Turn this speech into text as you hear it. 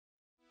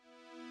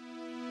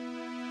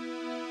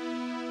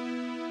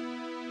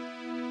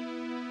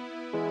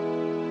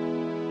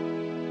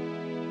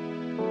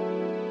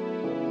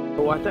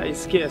Water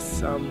is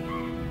scarce.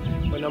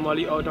 We're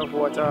normally out of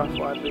water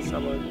for at least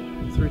about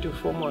 3 to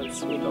 4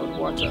 months without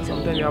water.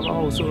 Sometimes you have a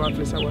household and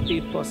place about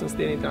 8 persons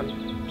staying in it,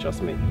 and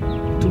trust me,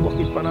 2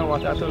 buckets of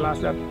water to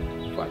last that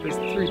for at least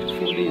 3 to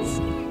 4 days.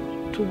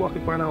 2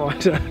 buckets of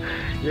water.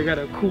 You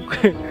gotta cook,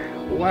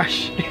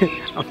 wash,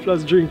 and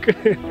plus drink.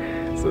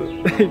 So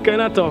it's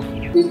kind of tough.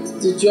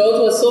 The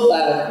drought was so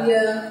bad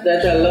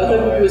that a lot of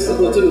people used to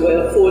go to the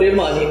well 4 in the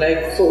morning,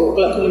 like 4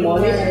 o'clock in the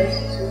morning,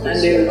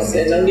 and they would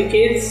send down the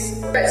kids.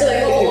 Right, so like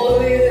how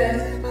old were you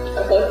then?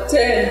 About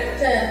 10.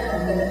 10.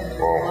 Okay.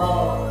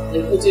 Wow.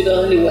 They put you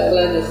down in the well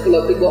and they fill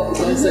up the buckets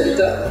and set it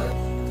up.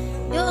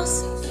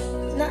 Yes,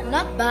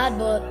 not bad,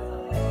 but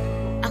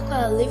I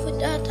could live with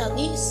that at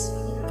least.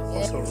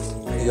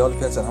 It all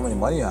depends on how much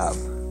money you have.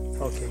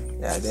 Okay.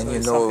 Yeah, then so you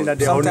know, that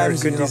the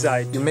sometimes could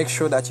decide. you make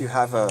sure that you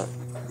have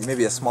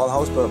maybe a small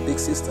house but a big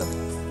system.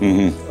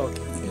 Okay.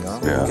 You know,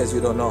 because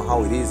you don't know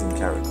how it is in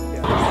Carriacou.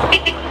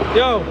 Yeah.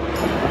 Yo,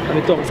 on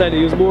the top side they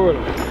use borehole,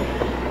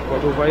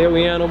 but over here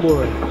we ain't no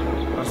borehole.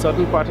 A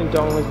certain part in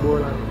town is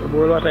borehole, and the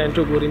borehole water ain't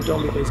too good in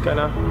town because it's kind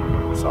of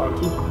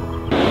salty.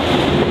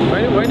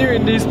 When you're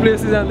in these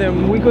places and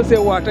then we could say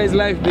water is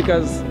life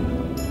because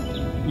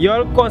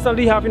you're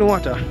constantly having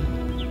water.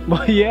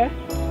 But yeah,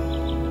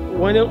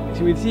 when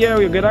it's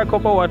here you get a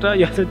cup of water,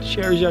 you have to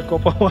cherish that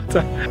cup of water.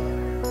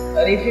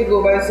 And if you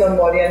go by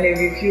somebody and they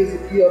refuse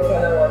your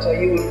can of water,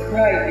 you will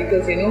cry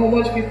because you know how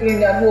much people in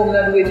that home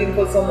are waiting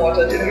for some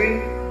water to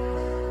drink.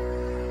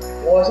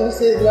 Water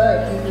saves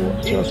life.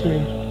 Trust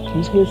me,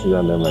 these places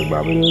are them like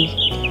Barbados,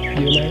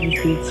 the United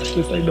States,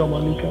 places like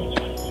Dominica.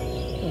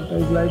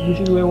 Sometimes like this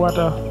is where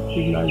water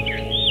is like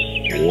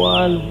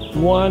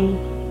one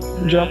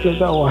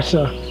droplet of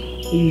water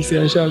is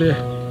essential here.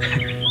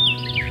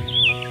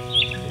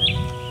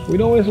 We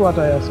don't waste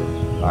water here, so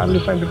I hardly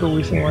find people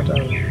wasting water.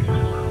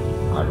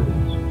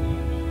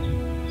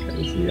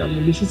 You see, I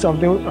mean, this is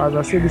something, as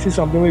I said, this is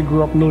something we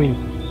grew up knowing,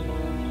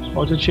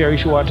 how to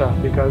cherish water,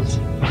 because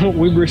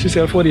we brace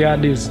yourself for the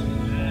hard days.